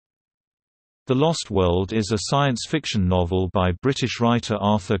The Lost World is a science fiction novel by British writer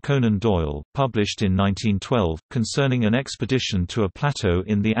Arthur Conan Doyle, published in 1912, concerning an expedition to a plateau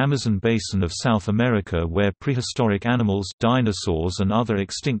in the Amazon basin of South America where prehistoric animals, dinosaurs and other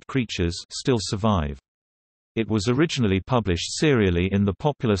extinct creatures still survive. It was originally published serially in the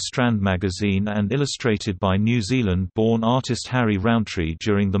popular Strand magazine and illustrated by New Zealand-born artist Harry Rowntree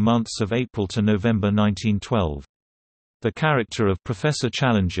during the months of April to November 1912. The character of Professor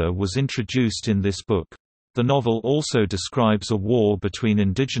Challenger was introduced in this book. The novel also describes a war between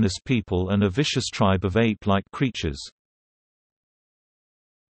indigenous people and a vicious tribe of ape-like creatures.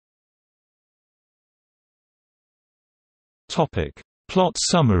 Plot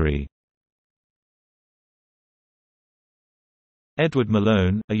summary. Edward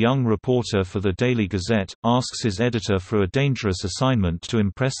Malone, a young reporter for the Daily Gazette, asks his editor for a dangerous assignment to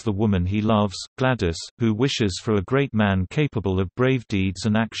impress the woman he loves, Gladys, who wishes for a great man capable of brave deeds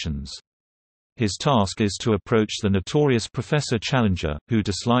and actions. His task is to approach the notorious Professor Challenger, who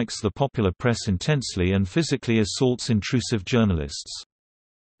dislikes the popular press intensely and physically assaults intrusive journalists.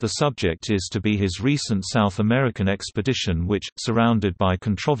 The subject is to be his recent South American expedition which, surrounded by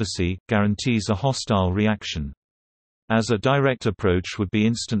controversy, guarantees a hostile reaction. As a direct approach would be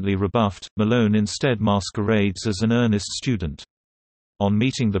instantly rebuffed, Malone instead masquerades as an earnest student. On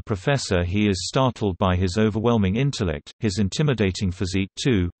meeting the professor he is startled by his overwhelming intellect, his intimidating physique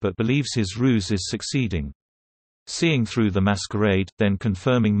too, but believes his ruse is succeeding. Seeing through the masquerade, then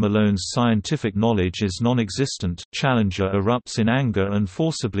confirming Malone's scientific knowledge is non-existent, Challenger erupts in anger and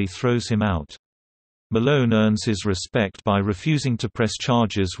forcibly throws him out. Malone earns his respect by refusing to press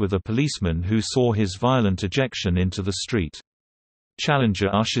charges with a policeman who saw his violent ejection into the street.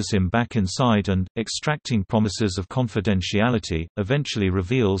 Challenger ushers him back inside and, extracting promises of confidentiality, eventually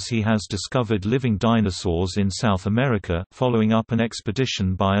reveals he has discovered living dinosaurs in South America, following up an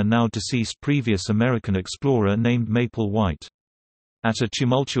expedition by a now-deceased previous American explorer named Maple White. At a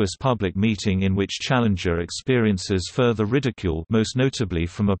tumultuous public meeting in which Challenger experiences further ridicule, most notably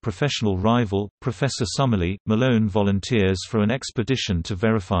from a professional rival, Professor Summerlee, Malone volunteers for an expedition to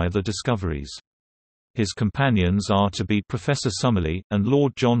verify the discoveries. His companions are to be Professor Summerlee, and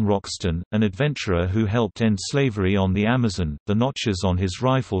Lord John Roxton, an adventurer who helped end slavery on the Amazon, the notches on his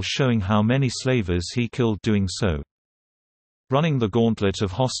rifle showing how many slavers he killed doing so. Running the gauntlet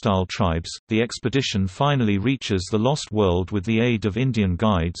of hostile tribes, the expedition finally reaches the Lost World with the aid of Indian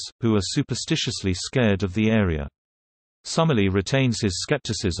guides, who are superstitiously scared of the area. Summerlee retains his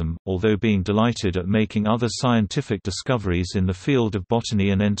skepticism, although being delighted at making other scientific discoveries in the field of botany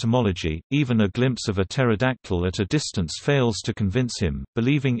and entomology. Even a glimpse of a pterodactyl at a distance fails to convince him,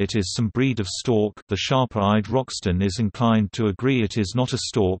 believing it is some breed of stork. The sharper-eyed Roxton is inclined to agree it is not a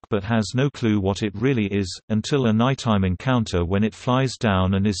stork but has no clue what it really is, until a nighttime encounter when it flies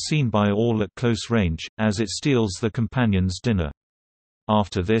down and is seen by all at close range, as it steals the companion's dinner.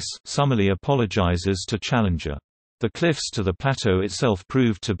 After this, Summerlee apologizes to Challenger. The cliffs to the plateau itself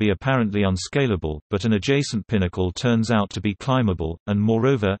prove to be apparently unscalable, but an adjacent pinnacle turns out to be climbable, and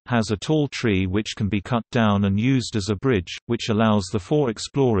moreover, has a tall tree which can be cut down and used as a bridge, which allows the four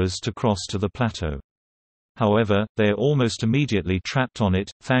explorers to cross to the plateau. However, they are almost immediately trapped on it,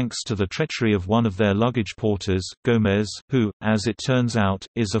 thanks to the treachery of one of their luggage porters, Gomez, who, as it turns out,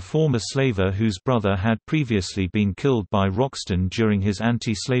 is a former slaver whose brother had previously been killed by Roxton during his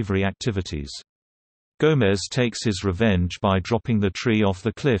anti-slavery activities. Gomez takes his revenge by dropping the tree off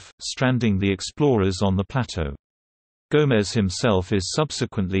the cliff, stranding the explorers on the plateau. Gomez himself is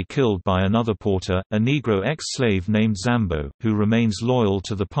subsequently killed by another porter, a Negro ex-slave named Zambo, who remains loyal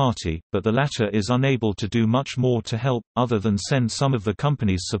to the party, but the latter is unable to do much more to help, other than send some of the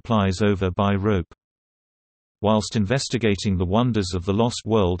company's supplies over by rope. Whilst investigating the wonders of the Lost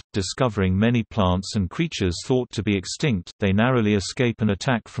World, discovering many plants and creatures thought to be extinct, they narrowly escape an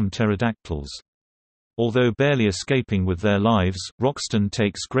attack from pterodactyls. Although barely escaping with their lives, Roxton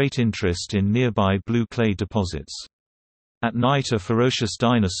takes great interest in nearby blue clay deposits. At night a ferocious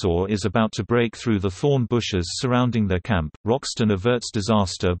dinosaur is about to break through the thorn bushes surrounding their camp. Roxton averts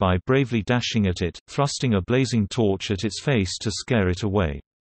disaster by bravely dashing at it, thrusting a blazing torch at its face to scare it away.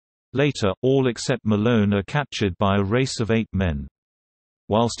 Later, all except Malone are captured by a race of ape men.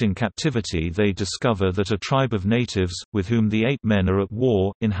 Whilst in captivity they discover that a tribe of natives, with whom the ape men are at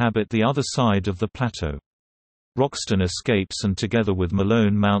war, inhabit the other side of the plateau. Roxton escapes and together with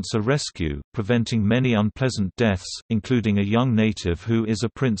Malone mounts a rescue, preventing many unpleasant deaths, including a young native who is a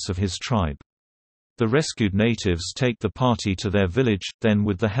prince of his tribe. The rescued natives take the party to their village, then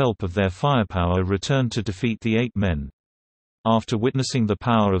with the help of their firepower return to defeat the ape men. After witnessing the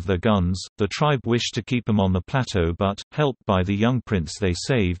power of their guns, the tribe wished to keep them on the plateau but, helped by the young prince they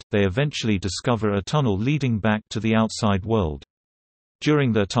saved, they eventually discover a tunnel leading back to the outside world.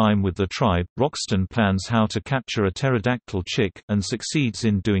 During their time with the tribe, Roxton plans how to capture a pterodactyl chick, and succeeds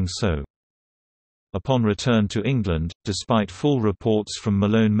in doing so. Upon return to England, despite full reports from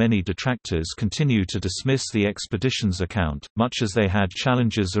Malone, many detractors continue to dismiss the expedition's account, much as they had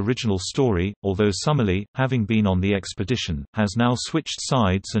Challenger's original story, although Summerlee, having been on the expedition, has now switched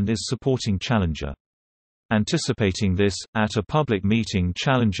sides and is supporting Challenger. Anticipating this, at a public meeting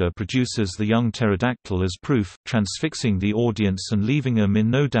Challenger produces the young pterodactyl as proof, transfixing the audience and leaving them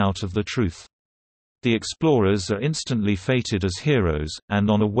in no doubt of the truth. The explorers are instantly feted as heroes, and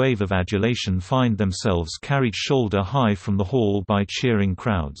on a wave of adulation find themselves carried shoulder-high from the hall by cheering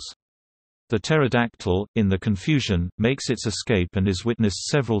crowds. The pterodactyl, in the confusion, makes its escape and is witnessed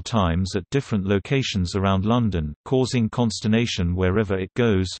several times at different locations around London, causing consternation wherever it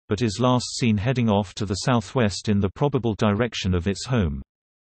goes, but is last seen heading off to the southwest in the probable direction of its home.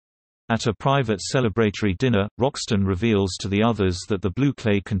 At a private celebratory dinner, Roxton reveals to the others that the blue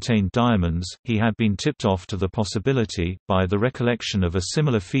clay contained diamonds. He had been tipped off to the possibility, by the recollection of a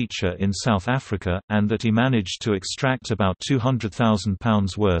similar feature in South Africa, and that he managed to extract about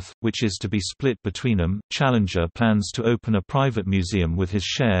 £200,000 worth, which is to be split between them. Challenger plans to open a private museum with his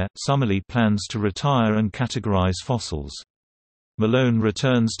share, Summerlee plans to retire and categorize fossils. Malone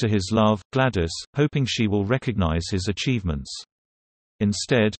returns to his love, Gladys, hoping she will recognize his achievements.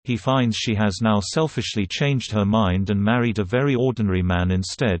 Instead, he finds she has now selfishly changed her mind and married a very ordinary man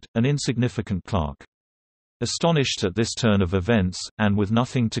instead, an insignificant clerk. Astonished at this turn of events, and with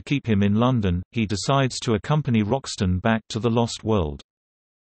nothing to keep him in London, he decides to accompany Roxton back to the Lost World.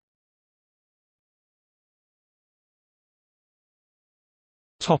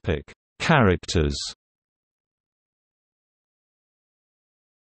 Characters.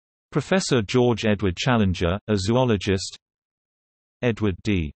 Professor George Edward Challenger, a zoologist. Edward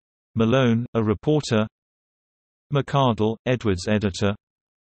D. Malone, a reporter. McArdle, Edward's editor.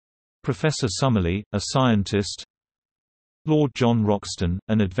 Professor Summerlee, a scientist. Lord John Roxton,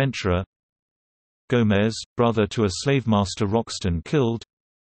 an adventurer. Gomez, brother to a slavemaster Roxton killed.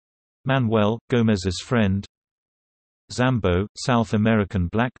 Manuel, Gomez's friend. Zambo, South American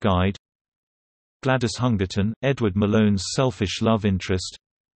black guide. Gladys Hungerton, Edward Malone's selfish love interest.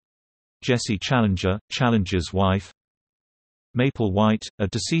 Jessie Challenger, Challenger's wife. Maple White, a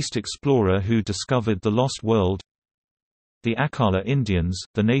deceased explorer who discovered the Lost World. The Akala Indians,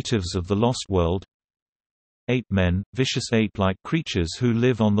 the natives of the Lost World. Ape men, vicious ape-like creatures who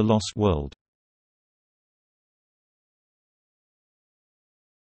live on the Lost World.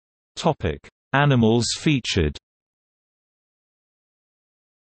 Animals featured.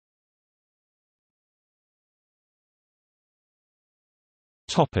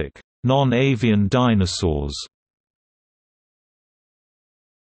 Non-avian dinosaurs.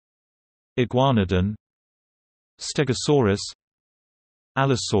 Iguanodon, Stegosaurus,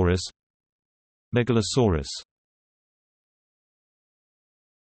 Allosaurus, Megalosaurus.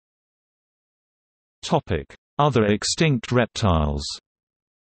 Other extinct reptiles.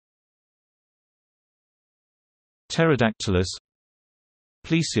 Pterodactylus,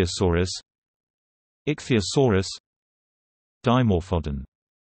 Plesiosaurus, Ichthyosaurus, Dimorphodon.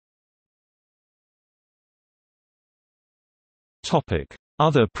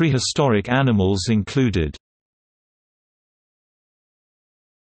 Other prehistoric animals included.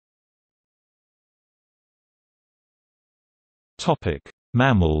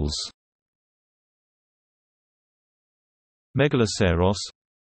 Mammals. Megaloceros,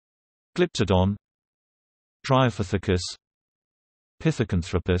 Glyptodon, Dryopithecus,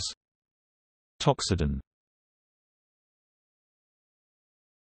 Pithecanthropus, Toxodon.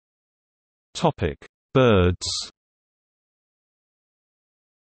 Birds.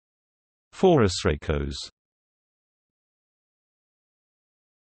 Phorusrhacos.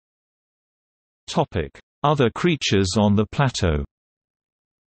 Other creatures on the plateau.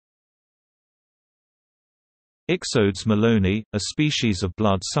 Ixodes maloney, a species of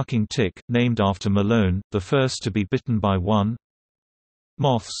blood-sucking tick, named after Malone, the first to be bitten by one.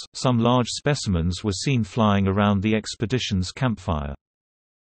 Moths, some large specimens were seen flying around the expedition's campfire.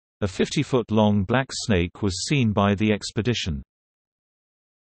 A 50-foot-long black snake was seen by the expedition.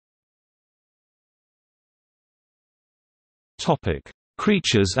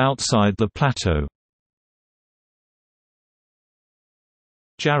 Creatures outside the plateau.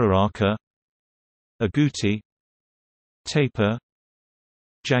 Jararaca, agouti, tapir,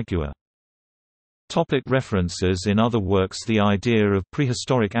 jaguar. References. In other works, the idea of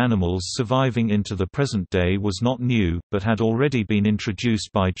prehistoric animals surviving into the present day was not new, but had already been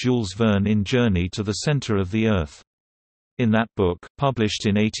introduced by Jules Verne in Journey to the Center of the Earth. In that book, published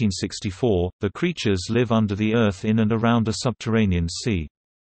in 1864, the creatures live under the earth in and around a subterranean sea.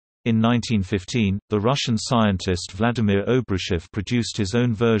 In 1915, the Russian scientist Vladimir Obrushev produced his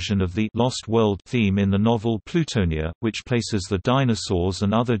own version of the «Lost World» theme in the novel Plutonia, which places the dinosaurs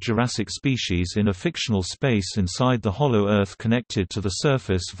and other Jurassic species in a fictional space inside the hollow Earth connected to the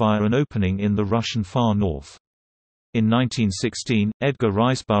surface via an opening in the Russian far north. In 1916, Edgar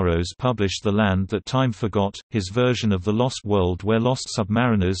Rice Burroughs published The Land That Time Forgot, his version of The Lost World, where lost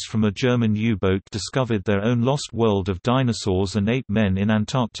submariners from a German U-boat discovered their own lost world of dinosaurs and ape men in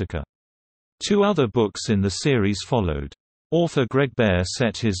Antarctica. Two other books in the series followed. Author Greg Bear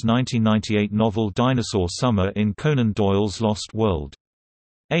set his 1998 novel Dinosaur Summer in Conan Doyle's Lost World.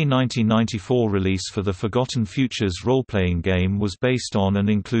 A 1994 release for the Forgotten Futures role-playing game was based on and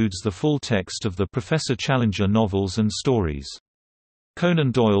includes the full text of the Professor Challenger novels and stories.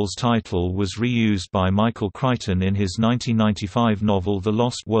 Conan Doyle's title was reused by Michael Crichton in his 1995 novel The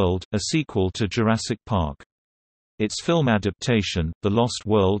Lost World, a sequel to Jurassic Park. Its film adaptation, The Lost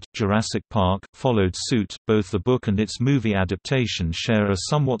World: Jurassic Park, followed suit. Both the book and its movie adaptation share a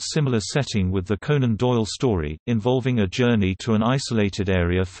somewhat similar setting with the Conan Doyle story, involving a journey to an isolated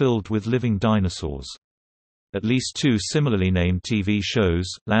area filled with living dinosaurs. At least two similarly named TV shows,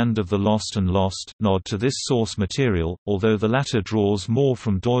 Land of the Lost and Lost, nod to this source material, although the latter draws more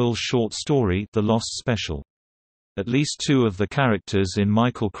from Doyle's short story The Lost Special. At least two of the characters in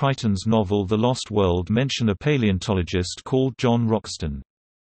Michael Crichton's novel The Lost World mention a paleontologist called John Roxton.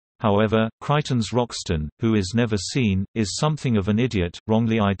 However, Crichton's Roxton, who is never seen, is something of an idiot,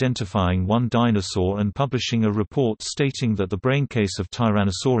 wrongly identifying one dinosaur and publishing a report stating that the braincase of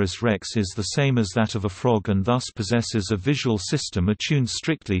Tyrannosaurus rex is the same as that of a frog and thus possesses a visual system attuned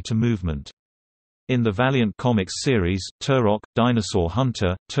strictly to movement. In the Valiant Comics series, Turok, Dinosaur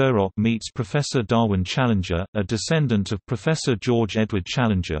Hunter, Turok meets Professor Darwin Challenger, a descendant of Professor George Edward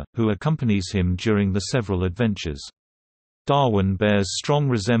Challenger, who accompanies him during the several adventures. Darwin bears strong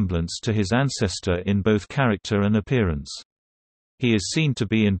resemblance to his ancestor in both character and appearance. He is seen to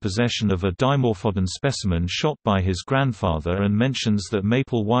be in possession of a dimorphodon specimen shot by his grandfather and mentions that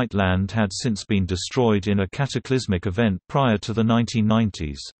Maple White Land had since been destroyed in a cataclysmic event prior to the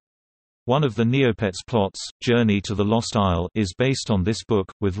 1990s. One of the Neopets plots, Journey to the Lost Isle, is based on this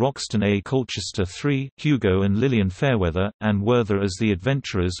book, with Roxton A. Colchester III, Hugo and Lillian Fairweather, and Werther as the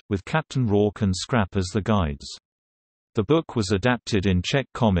adventurers, with Captain Rourke and Scrap as the guides. The book was adapted in Czech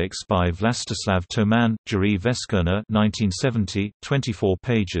comics by Vlastislav Toman, Jiří Veskerna 1970, 24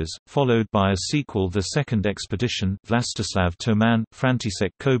 pages, followed by a sequel The Second Expedition Vlastislav Toman,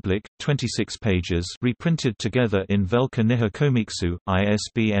 František Koblik, 26 pages reprinted together in Velká kniha komiksu,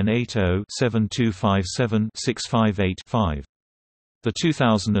 ISBN 80-7257-658-5. The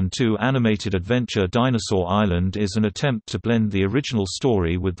 2002 animated adventure Dinosaur Island is an attempt to blend the original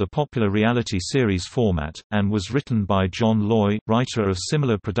story with the popular reality series format, and was written by John Loy, writer of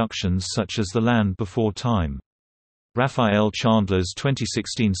similar productions such as The Land Before Time. Raphael Chandler's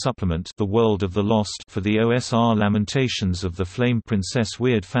 2016 supplement The World of the Lost for the OSR Lamentations of the Flame Princess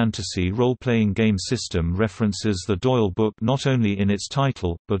weird fantasy role-playing game system references the Doyle book not only in its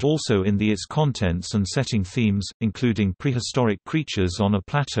title, but also in its contents and setting themes, including prehistoric creatures on a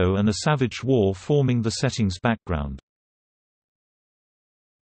plateau and a savage war forming the setting's background.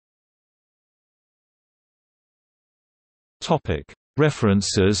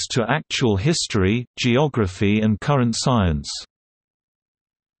 References to actual history, geography and current science.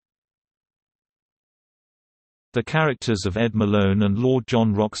 The characters of Ed Malone and Lord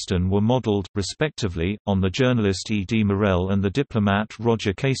John Roxton were modeled, respectively, on the journalist E. D. Morel and the diplomat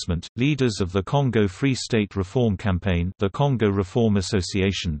Roger Casement, leaders of the Congo Free State Reform Campaign, the Congo Reform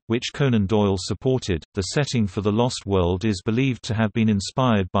Association, which Conan Doyle supported. The setting for The Lost World is believed to have been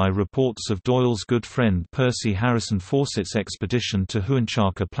inspired by reports of Doyle's good friend Percy Harrison Fawcett's expedition to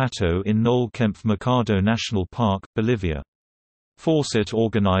Huanchaca Plateau in Noel Kempf Mercado National Park, Bolivia. Fawcett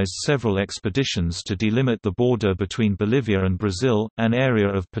organized several expeditions to delimit the border between Bolivia and Brazil, an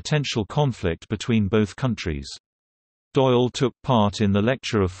area of potential conflict between both countries. Doyle took part in the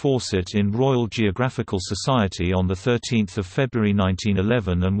lecture of Fawcett in Royal Geographical Society on 13 February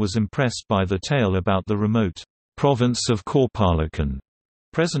 1911 and was impressed by the tale about the remote province of Corpalacan,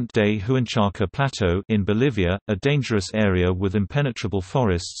 present-day Huanchaca Plateau in Bolivia, a dangerous area with impenetrable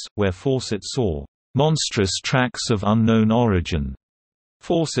forests, where Fawcett saw monstrous tracks of unknown origin.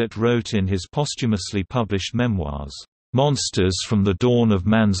 Fawcett wrote in his posthumously published memoirs, Monsters from the dawn of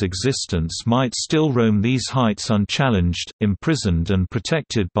man's existence might still roam these heights unchallenged, imprisoned and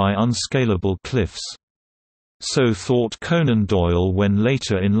protected by unscalable cliffs. So thought Conan Doyle when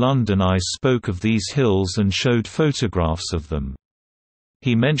later in London I spoke of these hills and showed photographs of them.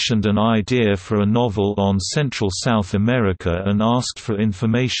 He mentioned an idea for a novel on Central South America and asked for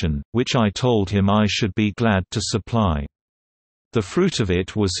information, which I told him I should be glad to supply. The fruit of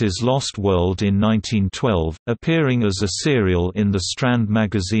it was his Lost World in 1912, appearing as a serial in the Strand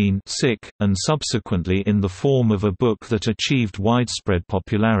magazine and subsequently in the form of a book that achieved widespread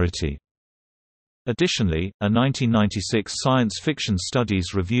popularity. Additionally, a 1996 Science Fiction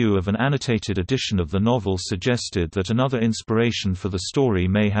Studies review of an annotated edition of the novel suggested that another inspiration for the story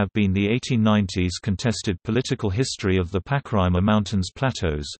may have been the 1890s contested political history of the Pacaraima Mountains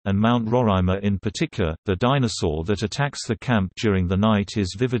plateaus, and Mount Roraima in particular. The dinosaur that attacks the camp during the night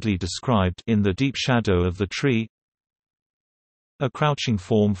is vividly described in the deep shadow of the tree. A crouching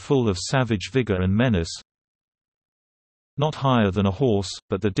form full of savage vigor and menace. Not higher than a horse,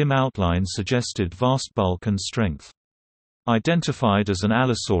 but the dim outline suggested vast bulk and strength. Identified as an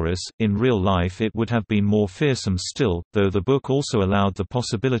Allosaurus, in real life it would have been more fearsome still, though the book also allowed the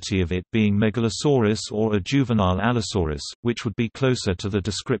possibility of it being Megalosaurus or a juvenile Allosaurus, which would be closer to the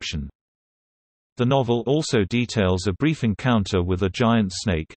description. The novel also details a brief encounter with a giant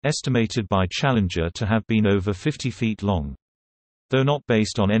snake, estimated by Challenger to have been over 50 feet long. Though not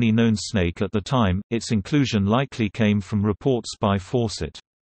based on any known snake at the time, its inclusion likely came from reports by Fawcett.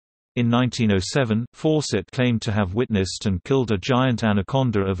 In 1907, Fawcett claimed to have witnessed and killed a giant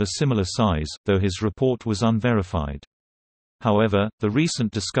anaconda of a similar size, though his report was unverified. However, the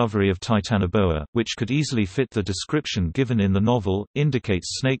recent discovery of Titanoboa, which could easily fit the description given in the novel,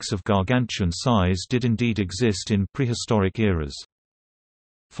 indicates snakes of gargantuan size did indeed exist in prehistoric eras.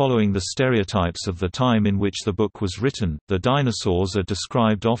 Following the stereotypes of the time in which the book was written, the dinosaurs are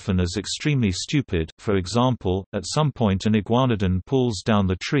described often as extremely stupid. For example, at some point an iguanodon pulls down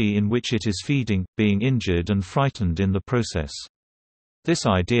the tree in which it is feeding, being injured and frightened in the process. This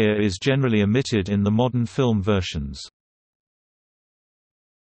idea is generally omitted in the modern film versions.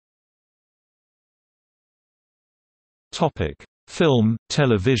 Topic: Film,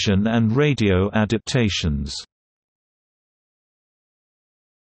 television and radio adaptations.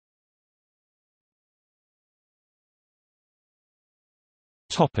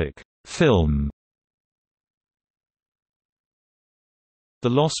 Film. The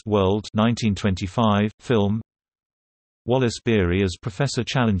Lost World 1925 film. Wallace Beery as Professor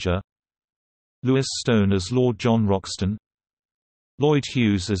Challenger. Lewis Stone as Lord John Roxton. Lloyd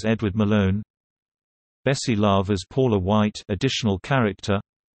Hughes as Edward Malone. Bessie Love as Paula White, additional character.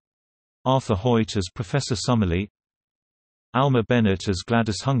 Arthur Hoyt as Professor Summerlee. Alma Bennett as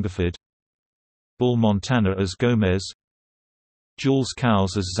Gladys Hungerford. Bull Montana as Gomez. Jules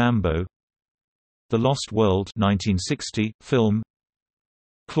Cowes as Zambo. The Lost World 1960 film.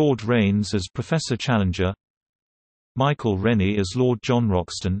 Claude Rains as Professor Challenger. Michael Rennie as Lord John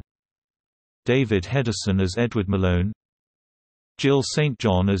Roxton. David Hedison as Edward Malone. Jill St.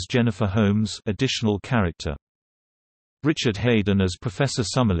 John as Jennifer Holmes, additional character. Richard Hayden as Professor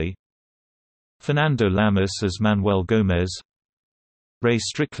Summerlee. Fernando Lamas as Manuel Gomez. Ray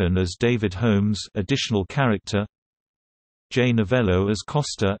Strickland as David Holmes, additional character. Jay Novello as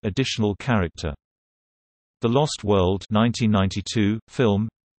Costa, additional character. The Lost World 1992 film.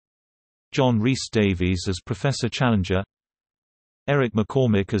 John Rhys Davies as Professor Challenger. Eric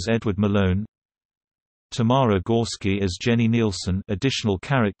McCormick as Edward Malone. Tamara Gorski as Jenny Nielsen, additional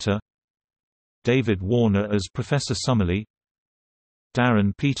character. David Warner as Professor Summerlee.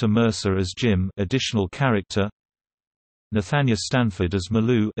 Darren Peter Mercer as Jim, additional character. Nathaniel Stanford as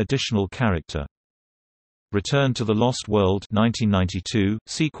Malou, additional character. Return to the Lost World 1992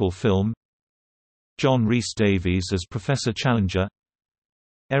 sequel film. John Rhys Davies as Professor Challenger.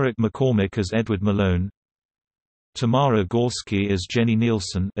 Eric McCormick as Edward Malone. Tamara Gorski as Jenny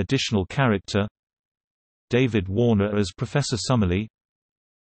Nielsen, additional character. David Warner as Professor Summerlee.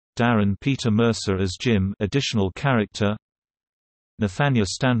 Darren Peter Mercer as Jim, additional character. Nathaniel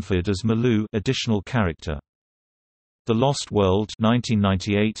Stanford as Malou, additional character. The Lost World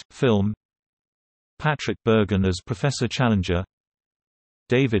 1998 film. Patrick Bergen as Professor Challenger.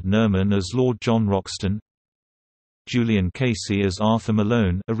 David Nerman as Lord John Roxton. Julian Casey as Arthur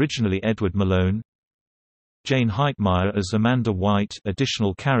Malone, originally Edward Malone. Jane Heitmeyer as Amanda White,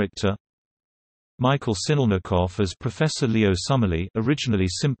 additional character. Michael Sinelnikov as Professor Leo Summerlee, originally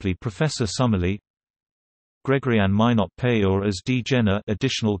simply Professor Summerlee. Gregory-Ann Minot-Payor as Dee Jenner,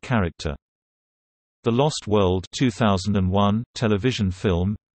 additional character. The Lost World 2001 television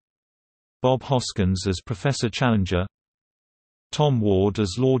film. Bob Hoskins as Professor Challenger. Tom Ward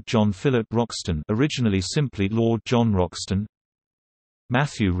as Lord John Philip Roxton, originally simply Lord John Roxton.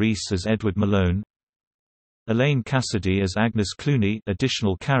 Matthew Rhys as Edward Malone. Elaine Cassidy as Agnes Clooney,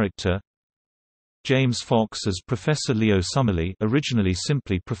 additional character. James Fox as Professor Leo Summerlee, originally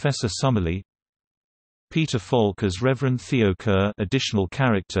simply Professor Summerlee. Peter Falk as Reverend Theo Kerr, additional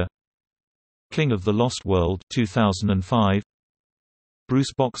character. King of the Lost World 2005.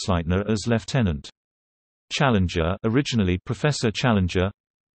 Bruce Boxleitner as Lieutenant Challenger, originally Professor Challenger.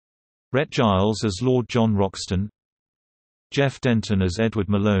 Rhett Giles as Lord John Roxton. Jeff Denton as Edward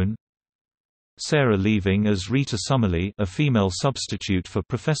Malone. Sarah Leaving as Rita Summerlee, a female substitute for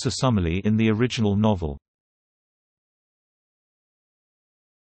Professor Summerlee in the original novel.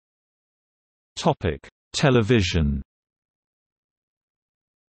 Topic: Television.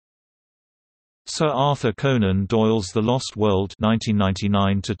 Sir Arthur Conan Doyle's The Lost World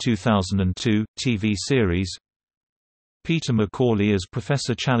 (1999–2002) TV series. Peter Macaulay as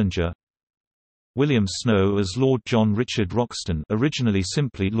Professor Challenger. William Snow as Lord John Richard Roxton, originally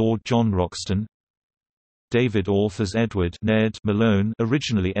simply Lord John Roxton. David Orth as Edward Ned Malone,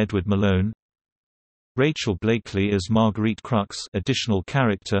 originally Edward Malone. Rachel Blakely as Marguerite Crux, additional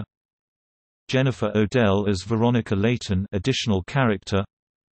character. Jennifer Odell as Veronica Layton, additional character.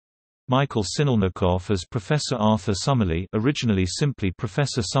 Michael Sinelnikov as Professor Arthur Summerlee, originally simply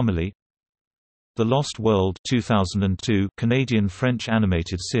Professor Summerlee. The Lost World 2002 Canadian-French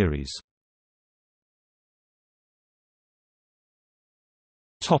animated series.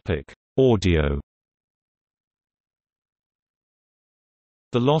 Topic: Audio.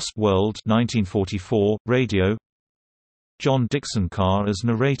 The Lost World 1944, radio. John Dixon Carr as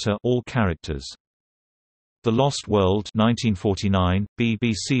narrator, all characters. The Lost World 1949,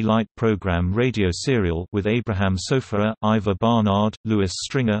 BBC light program radio serial with Abraham Sofara, Ivor Barnard, Lewis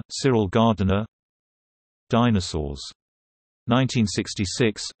Stringer, Cyril Gardiner. Dinosaurs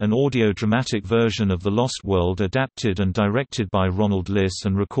 1966, an audio-dramatic version of The Lost World adapted and directed by Ronald Liss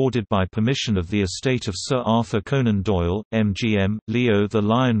and recorded by permission of the estate of Sir Arthur Conan Doyle, MGM, Leo the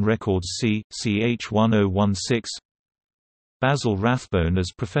Lion Records C. CH 1016. Basil Rathbone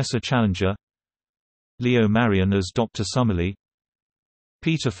as Professor Challenger. Leo Marion as Dr. Summerlee.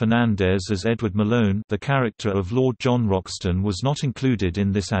 Peter Fernandez as Edward Malone. The character of Lord John Roxton was not included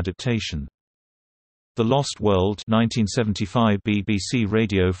in this adaptation. The Lost World 1975 BBC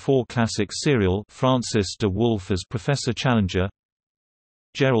Radio 4 classic serial. Francis de Wolfe as Professor Challenger.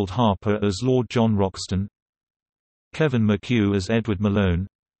 Gerald Harper as Lord John Roxton. Kevin McHugh as Edward Malone.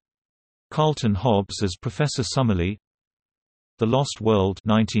 Carlton Hobbs as Professor Summerlee. The Lost World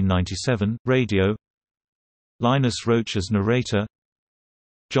 1997 radio. Linus Roach as narrator.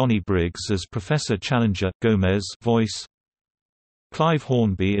 Johnny Briggs as Professor Challenger, Gomez voice. Clive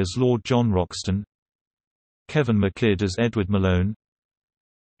Hornby as Lord John Roxton. Kevin McKidd as Edward Malone.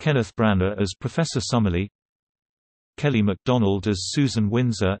 Kenneth Branagh as Professor Summerlee. Kelly MacDonald as Susan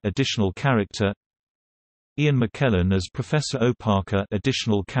Windsor, additional character. Ian McKellen as Professor O'Parker,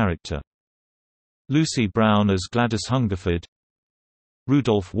 additional character. Lucy Brown as Gladys Hungerford.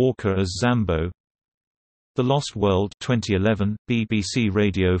 Rudolph Walker as Zambo. The Lost World 2011 BBC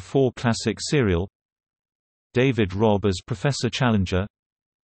Radio 4 classic serial. David Robb as Professor Challenger.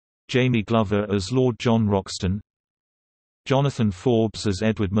 Jamie Glover as Lord John Roxton. Jonathan Forbes as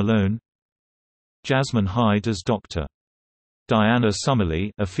Edward Malone. Jasmine Hyde as Dr. Diana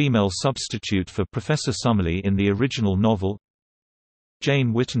Summerlee, a female substitute for Professor Summerlee in the original novel.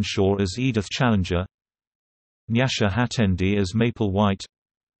 Jane Wittenshaw as Edith Challenger. Nyasha Hatendi as Maple White.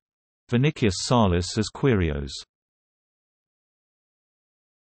 Vinicius Salas as Quirios.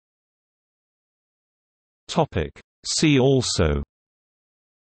 See also: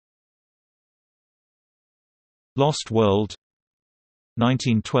 Lost World,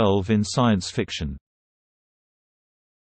 1912 in science fiction.